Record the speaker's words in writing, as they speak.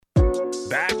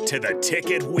back to The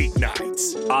Ticket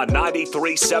weeknights on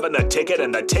 93.7 The Ticket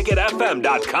and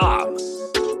theticketfm.com.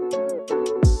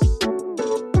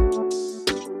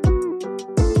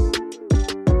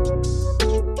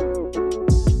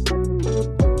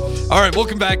 All right,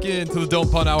 welcome back into the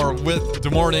Don't Punt Hour with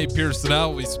DeMornay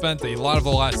Pearson. We spent a lot of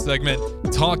the last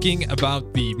segment talking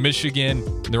about the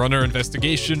Michigan. They're under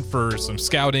investigation for some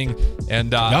scouting.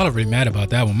 And y'all are really mad about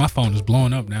that one. My phone is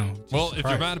blowing up now. Well, if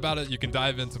you're mad about it, you can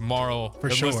dive in tomorrow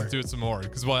and listen to it some more.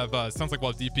 Because we'll have, sounds like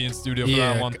we'll have DP in studio for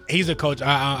that one. He's a coach.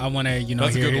 I want to,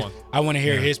 That's hear a good one. I want to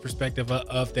hear his perspective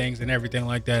of things and everything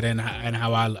like that, and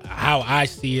how I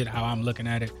see it, how I'm looking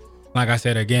at it. Like I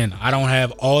said, again, I don't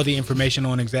have all the information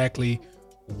on exactly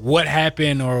what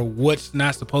happened or what's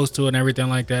not supposed to and everything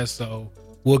like that. So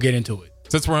we'll get into it.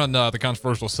 Since we're on the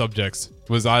controversial subjects,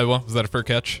 was Iowa, was that a fair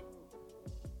catch?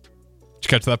 Did you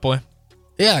catch that play?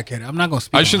 Yeah, I can. I'm not going to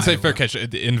speak I shouldn't say Iowa. fair catch.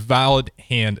 Invalid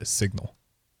hand signal.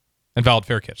 Invalid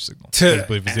fair catch signal. I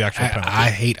believe was the actual penalty.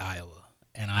 I hate Iowa,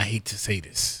 and I hate to say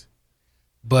this,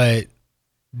 but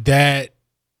that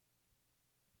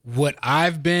what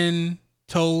I've been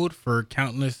told for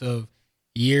countless of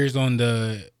years on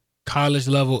the college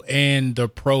level and the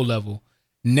pro level,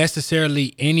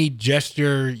 necessarily any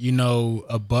gesture,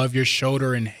 above your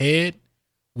shoulder and head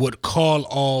would call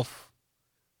off.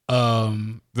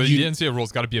 The NCAA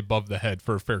rule's got to be above the head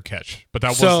for a fair catch, but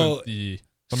that wasn't the.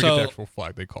 Let me get the actual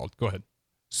flag they called. Go ahead.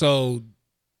 So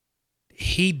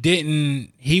he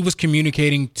was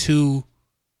communicating to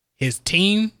his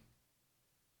team.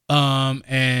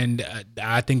 And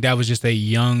I think that was just a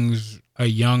Young's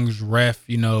ref,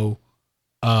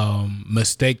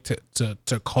 mistake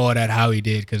to call that how he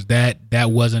did, because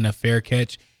that wasn't a fair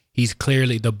catch. He's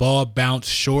clearly, the ball bounced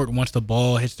short. Once the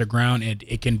ball hits the ground, and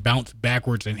it can bounce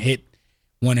backwards and hit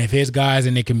one of his guys,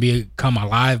 and it can become a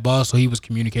live ball. So he was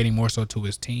communicating more so to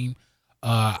his team.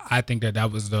 I think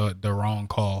that was the wrong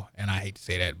call, and I hate to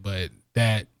say that, but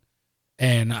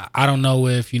and I don't know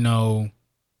if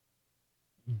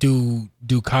do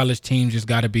college teams just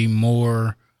got to be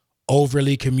more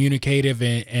overly communicative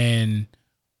and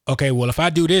okay, well, if I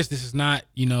do this is not,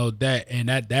 that, and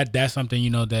that's something,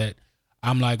 that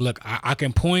I'm like, look, I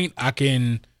can point,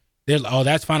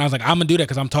 that's fine. I was like, I'm gonna do that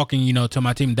because I'm talking, to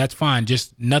my team. That's fine.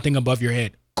 Just nothing above your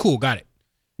head. Cool. Got it.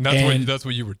 That's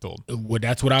what you were told. Well,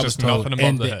 that's what I was Just told. nothing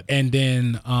above the head. And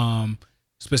then,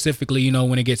 specifically,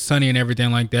 when it gets sunny and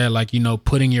everything like that, like,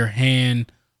 putting your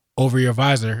hand over your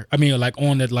visor. I mean, like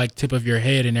on the tip of your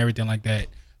head and everything like that.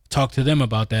 Talk to them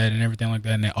about that and everything like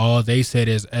that. And all they said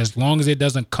is, as long as it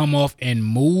doesn't come off and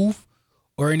move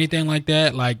or anything like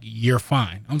that, like, you're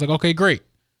fine. I was like, okay, great.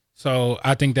 So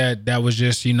I think that was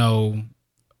just, blowing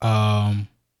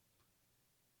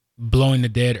the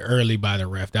dead early by the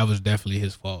ref. That was definitely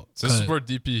his fault. So this is where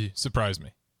DP surprised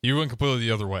me. He went completely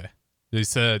the other way. They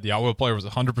said the Iowa player was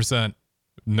 100%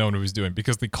 known what he was doing,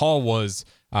 because the call was,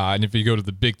 and if you go to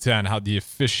the Big Ten, how the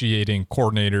officiating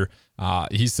coordinator,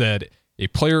 he said a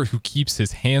player who keeps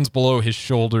his hands below his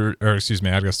shoulder,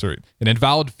 an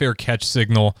invalid fair catch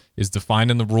signal is defined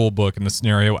in the rule book in the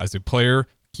scenario as a player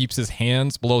keeps his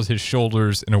hands below his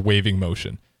shoulders in a waving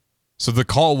motion. So the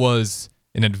call was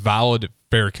an invalid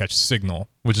fair catch signal,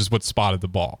 which is what spotted the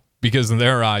ball, because in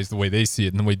their eyes, the way they see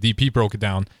it and the way DP broke it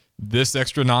down, this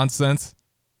extra nonsense,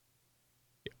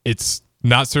 it's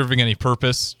not serving any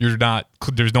purpose. There's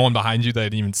no one behind you that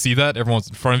didn't even see that. Everyone's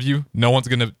in front of you. No one's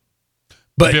going to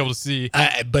be able to see.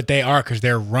 But they are, because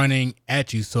they're running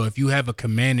at you. So if you have a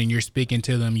command and you're speaking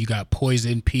to them, you got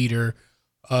Poison Peter,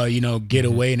 get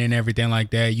away and everything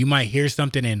like that. You might hear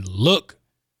something and look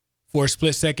for a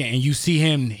split second, and you see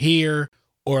him here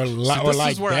or like that.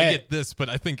 This is where I get this, but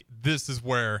I think this is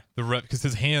where the rep, because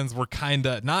his hands were kind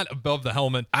of not above the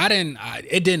helmet.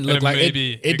 It didn't look like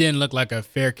it didn't look like a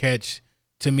fair catch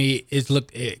to me.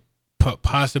 It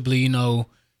possibly,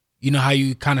 how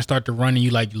you kind of start to run and you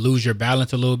like lose your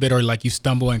balance a little bit, or like you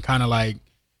stumble and kind of like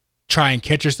try and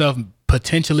catch yourself,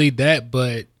 potentially that,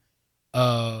 but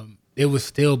it was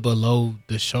still below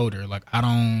the shoulder. Like I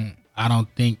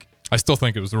still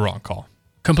think it was the wrong call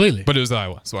completely, but it was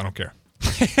Iowa, so I don't care.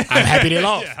 I'm happy they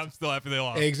lost. Yeah, I'm still happy they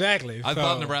lost. Exactly. I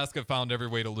thought Nebraska found every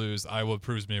way to lose. Iowa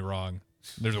proves me wrong.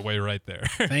 There's a way right there.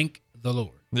 Thank the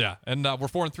Lord. Yeah, and we're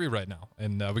 4-3 right now,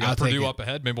 and we got Purdue up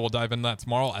ahead. Maybe we'll dive into that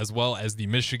tomorrow, as well as the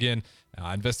Michigan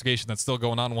investigation that's still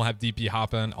going on. We'll have DP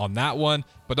hop in on that one.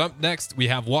 But up next, we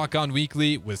have Walk On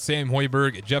Weekly with Sam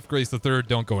Hoiberg, Jeff Grace III.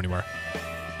 Don't go anywhere.